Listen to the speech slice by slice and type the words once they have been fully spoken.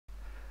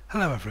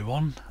Hello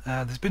everyone,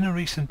 there's been a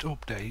recent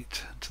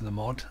update to the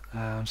mod,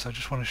 so I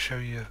just want to show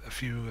you a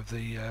few of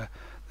the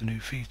new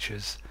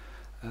features.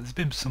 There's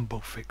been some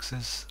bug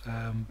fixes,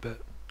 but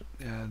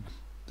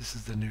this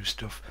is the new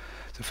stuff.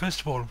 So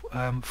first of all,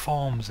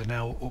 farms are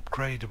now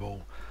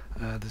upgradable.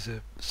 There's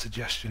a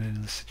suggestion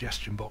in the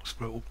suggestion box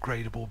for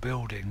upgradable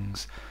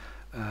buildings.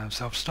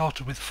 So I've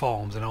started with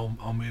farms and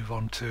I'll move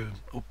on to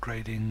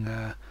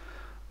upgrading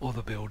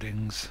other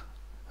buildings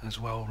as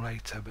well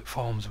later, but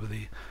farms were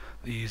the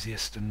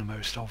easiest and the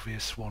most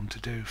obvious one to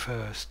do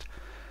first.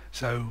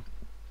 So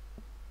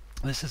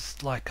this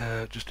is like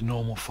just a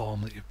normal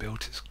farm that you've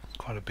built. It's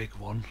quite a big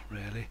one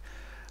really.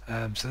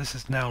 So this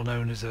is now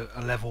known as a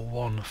level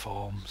 1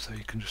 farm, so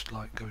you can just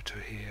like go to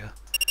here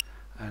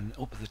and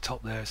up at the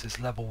top there it says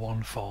level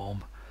 1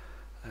 farm.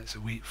 It's a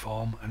wheat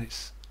farm and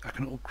I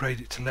can upgrade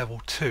it to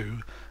level 2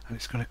 and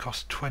it's going to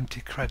cost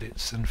 20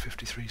 credits and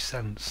 53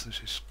 cents,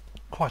 which is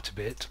quite a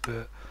bit,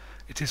 but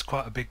it is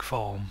quite a big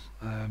farm.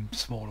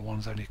 Smaller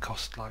ones only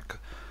cost like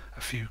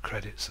a few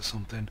credits or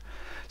something.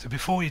 So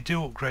before you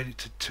do upgrade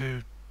it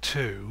to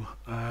 2,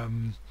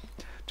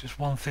 just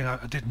one thing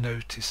I did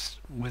notice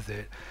with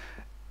it,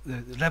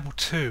 the level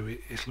 2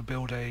 it'll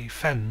build a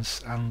fence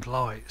and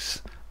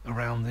lights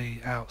around the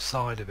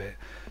outside of it.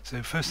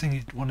 So first thing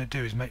you want to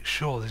do is make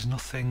sure there's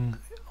nothing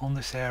on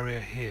this area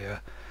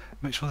here.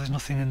 Make sure there's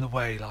nothing in the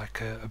way, like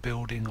a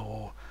building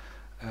or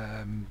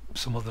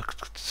some other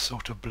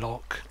sort of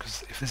block,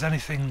 because if there's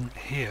anything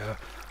here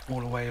all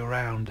the way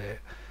around it,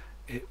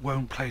 it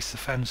won't place the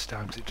fence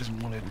down because it doesn't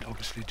want to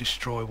obviously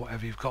destroy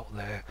whatever you've got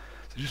there.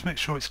 So just make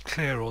sure it's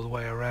clear all the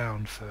way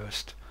around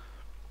first,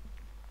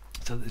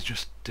 so that there's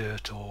just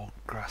dirt or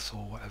grass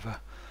or whatever.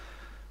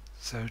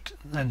 So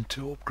then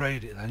to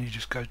upgrade it, then you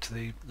just go to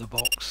the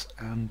box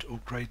and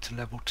upgrade to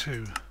level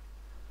 2,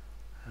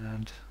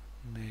 and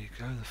there you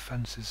go, the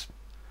fence is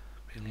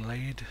being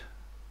laid.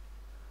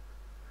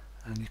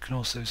 And you can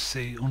also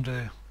see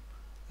under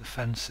the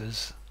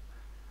fences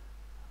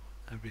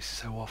every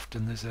so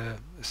often there's a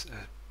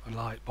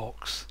light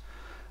box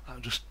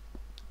that just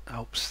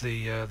helps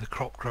the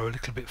crop grow a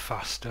little bit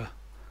faster,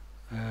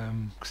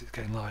 because it's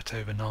getting light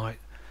overnight,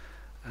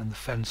 and the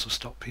fence will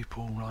stop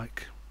people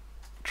like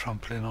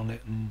trampling on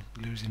it and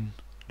losing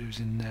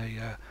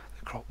the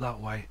crop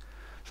that way.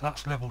 So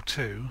that's level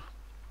 2,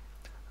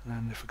 and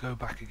then if I go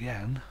back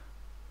again,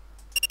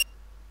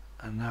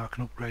 and now I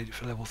can upgrade it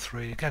for level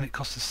 3. Again, it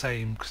costs the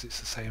same because it's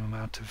the same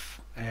amount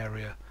of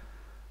area.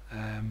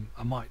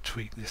 I might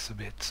tweak this a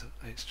bit.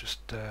 It's just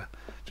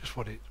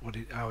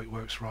how it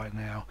works right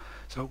now.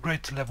 So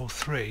upgrade to level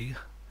 3,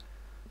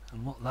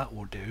 and what that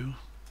will do,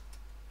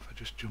 if I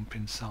just jump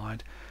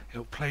inside,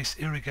 it'll place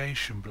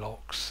irrigation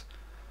blocks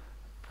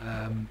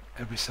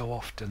every so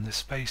often. They're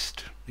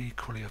spaced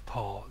equally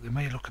apart. They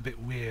may look a bit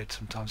weird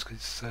sometimes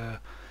because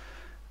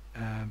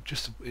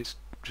it's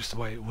just the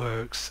way it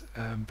works,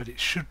 but it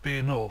should be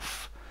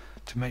enough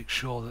to make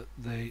sure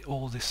that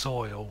all the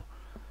soil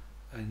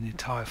in the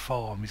entire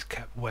farm is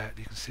kept wet.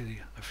 You can see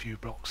a few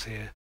blocks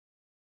here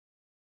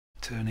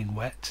turning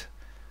wet,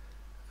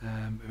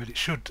 but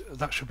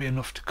that should be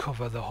enough to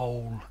cover the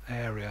whole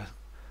area,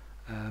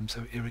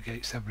 so it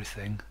irrigates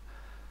everything.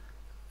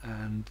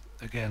 And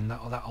again,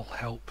 that'll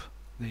help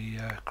the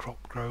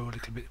crop grow a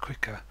little bit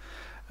quicker.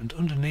 And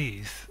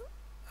underneath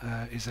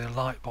is a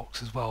light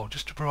box as well,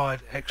 just to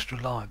provide extra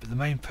light, but the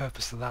main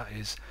purpose of that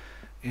is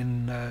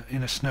in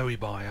a snowy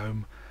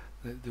biome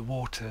the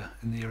water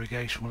in the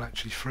irrigation will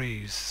actually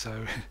freeze,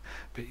 so a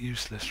bit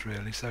useless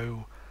really.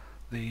 So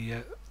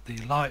the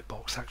light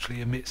box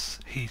actually emits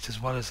heat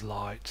as well as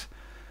light.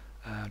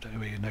 I don't know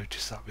whether you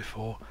noticed that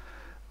before.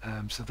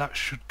 So that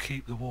should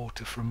keep the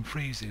water from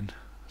freezing,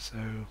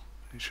 so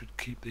it should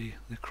keep the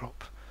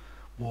crop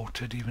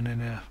watered even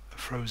in a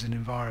frozen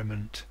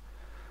environment.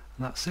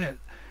 And that's it.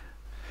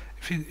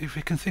 If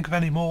you can think of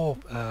any more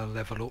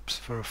level ups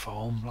for a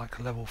farm, like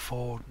a level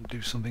 4,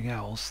 do something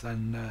else,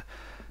 then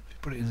if you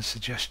put it in the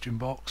suggestion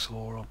box,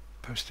 or I'll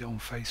post it on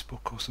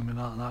Facebook or something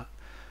like that.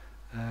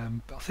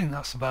 But I think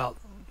that's about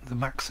the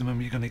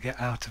maximum you're going to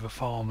get out of a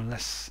farm,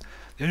 unless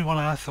the only one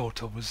I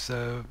thought of was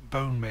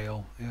bone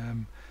meal.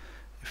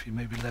 If you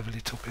maybe level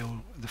it up,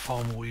 the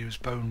farm will use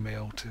bone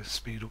meal to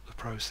speed up the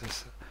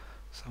process,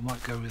 so I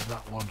might go with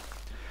that one.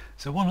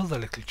 So one other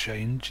little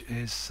change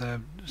is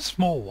a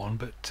small one,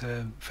 but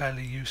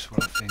fairly useful,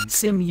 I think.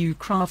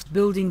 Sim-U-Kraft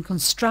building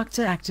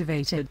constructor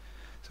activated.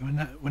 So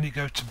when you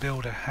go to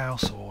build a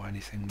house or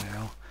anything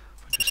now,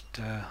 if I just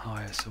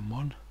hire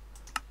someone.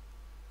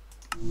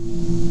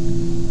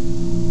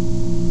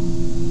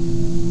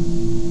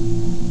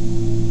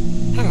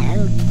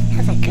 Hello,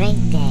 have a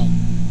great day.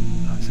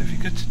 Right, so if you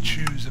go to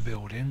choose a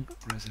building,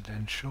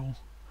 residential,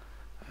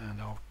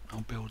 and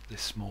I'll build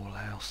this small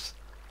house.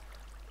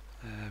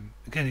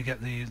 Again, you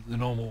get the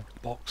normal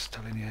box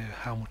telling you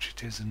how much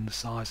it is and the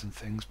size and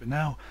things, but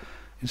now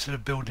instead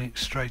of building it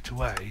straight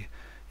away,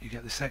 you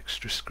get this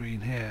extra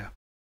screen here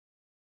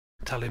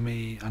telling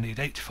me I need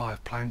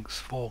 85 planks,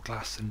 4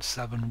 glass and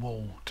 7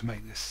 wool to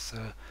make this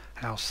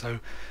house. So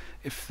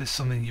if there's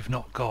something you've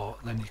not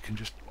got, then you can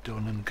just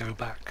done and go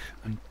back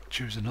and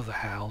choose another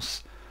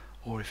house,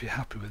 or if you're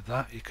happy with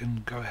that, you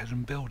can go ahead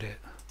and build it.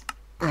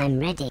 I'm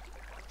ready.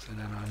 So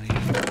then I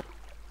need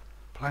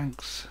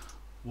planks,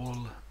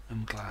 wool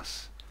and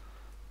glass.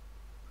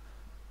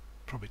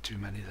 Probably too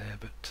many there,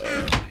 but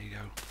there you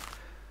go.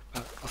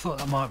 But I thought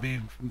that might be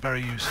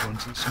very useful, and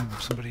since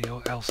somebody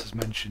else has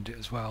mentioned it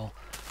as well,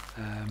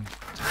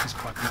 it's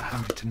quite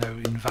handy to know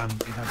in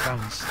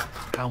advance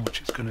how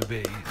much it's going to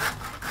be,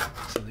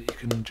 so that you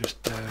can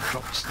just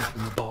drop the stuff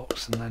in the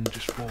box and then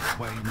just walk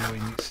away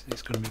knowing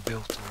it's going to be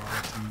built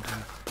alright,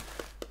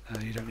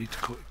 and you don't need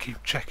to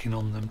keep checking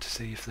on them to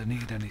see if they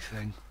need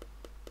anything.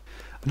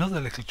 Another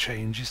little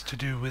change is to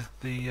do with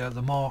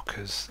the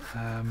markers.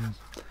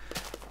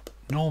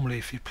 Normally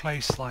if you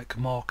place like a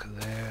marker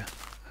there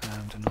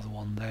and another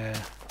one there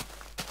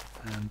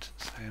and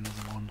say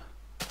another one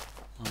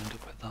lined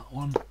up with that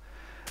one,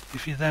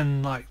 if you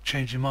then like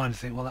change your mind and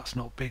think, well, that's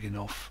not big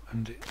enough,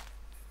 and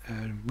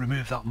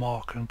remove that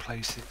marker and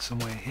place it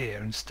somewhere here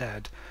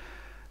instead,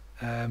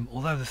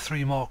 although the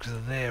three markers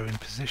are there in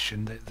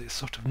position, they're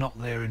sort of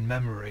not there in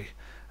memory,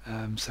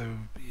 so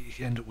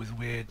you end up with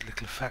weird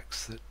little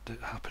effects that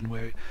happen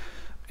where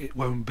it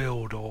won't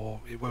build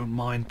or it won't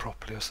mine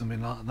properly or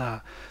something like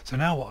that. So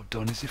now what I've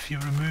done is, if you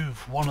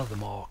remove one of the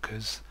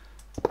markers,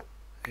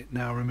 it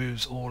now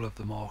removes all of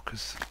the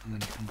markers, and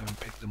then you can go and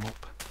pick them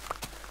up.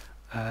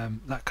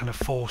 That kind of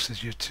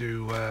forces you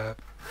to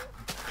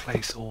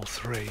place all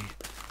three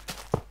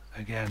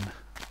again,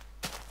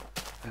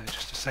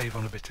 just to save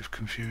on a bit of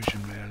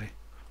confusion really.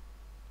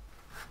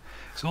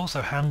 It's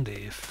also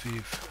handy if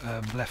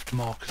you've left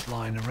markers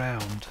lying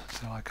around,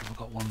 so like I've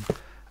got one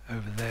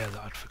over there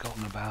that I'd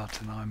forgotten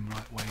about and I'm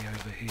right way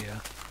over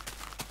here.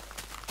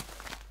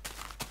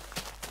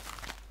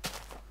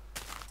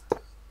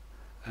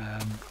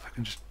 I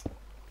can just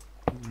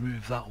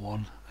remove that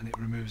one and it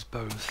removes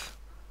both,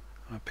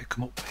 and I pick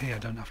them up here, I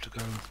don't have to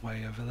go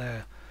way over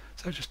there,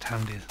 so just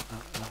handy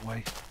that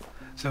way.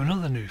 So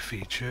another new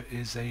feature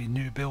is a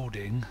new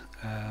building,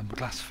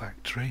 glass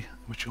factory,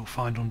 which you'll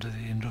find under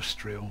the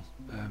industrial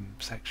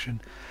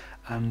section,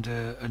 and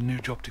a new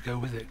job to go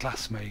with it,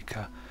 glass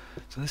maker.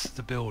 So this is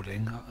the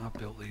building. I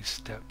built these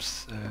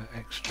steps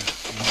extra.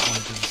 You might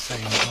want to do the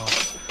same as well.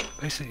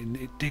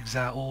 Basically it digs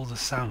out all the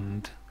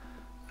sand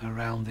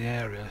around the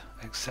area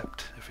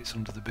except if it's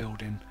under the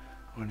building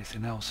or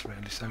anything else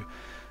really. So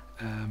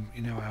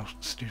you know how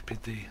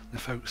stupid the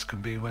folks can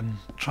be when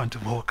trying to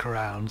walk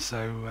around,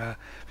 so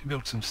if you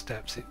build some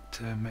steps it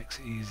makes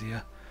it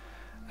easier.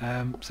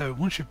 So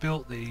once you've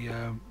built the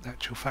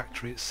actual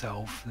factory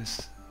itself,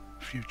 there's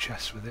a few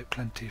chests with it,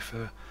 plenty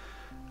for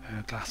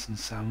glass and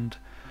sand.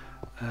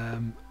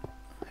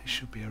 It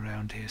should be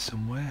around here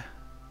somewhere.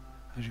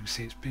 As you can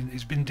see,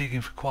 it's been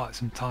digging for quite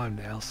some time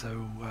now,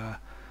 so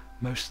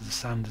most of the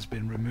sand has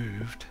been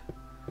removed,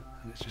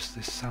 and it's just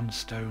this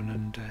sandstone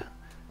and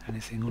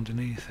anything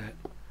underneath it.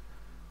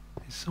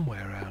 It's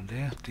somewhere around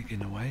here,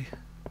 digging away.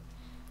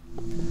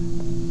 I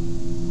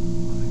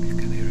think you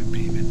can hear it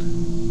beaming.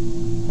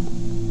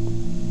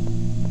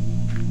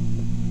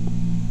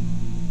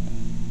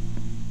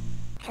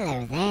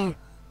 Hello there.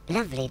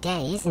 Lovely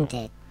day, isn't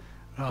it?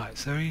 Right,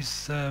 so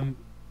he's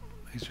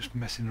just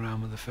messing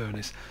around with the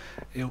furnace.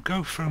 He'll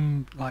go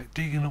from like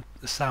digging up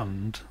the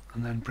sand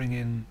and then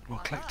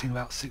collecting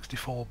about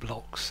 64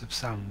 blocks of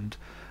sand.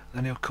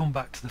 Then he'll come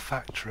back to the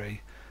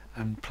factory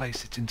and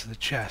place it into the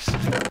chest.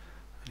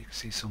 You can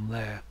see some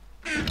there.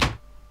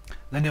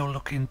 Then he'll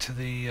look into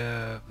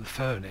the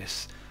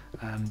furnace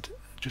and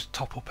just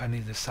top up any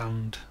of the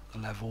sand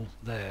level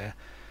there.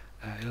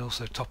 He'll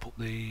also top up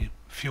the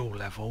fuel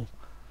level,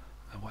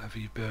 whatever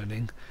you're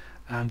burning,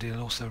 and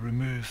he'll also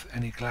remove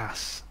any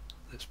glass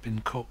that's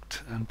been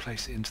cooked and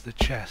place it into the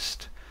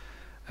chest.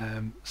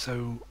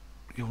 So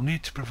you'll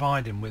need to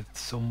provide him with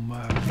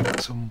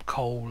some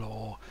coal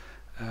or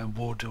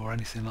wood or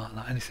anything like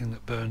that, anything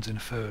that burns in a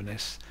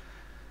furnace.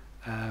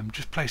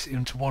 Just place it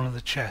into one of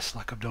the chests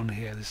like I've done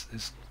here.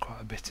 There's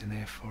quite a bit in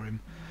here for him.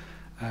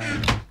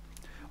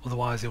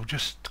 Otherwise he'll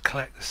just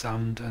collect the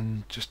sand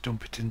and just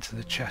dump it into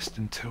the chest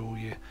until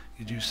you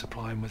do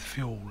supply him with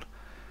fuel.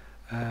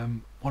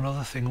 One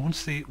other thing,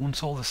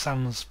 once all the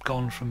sand's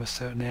gone from a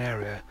certain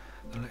area,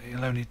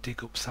 he'll only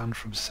dig up sand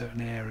from a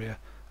certain area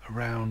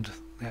around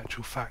the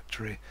actual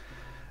factory.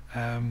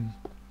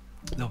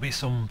 There'll be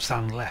some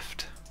sand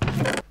left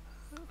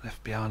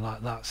behind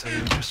like that, so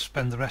you'll just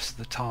spend the rest of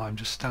the time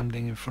just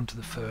standing in front of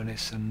the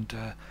furnace and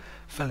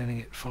filling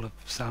it full of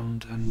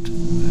sand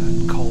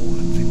and coal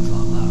and things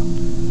like that.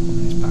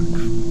 And he's back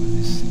with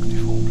his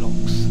 64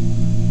 blocks at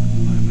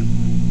the moment,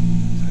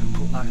 so he'll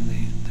put that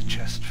in the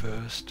chest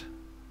first.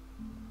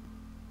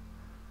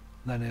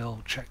 Then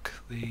he'll check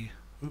the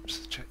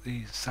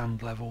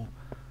sand level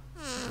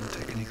and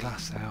take any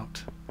glass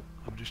out.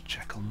 I'll just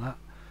check on that.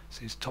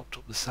 So he's topped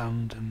up the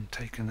sand and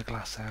taken the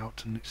glass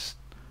out, and it's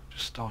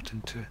just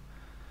starting to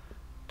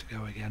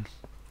go again.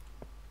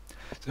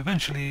 So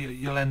eventually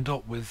you'll end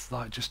up with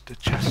like just a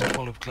chest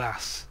full of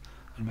glass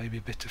and maybe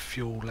a bit of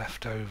fuel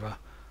left over.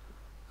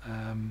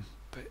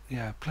 but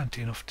yeah,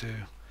 plenty enough to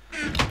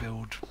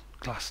build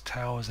glass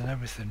towers and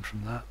everything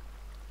from that.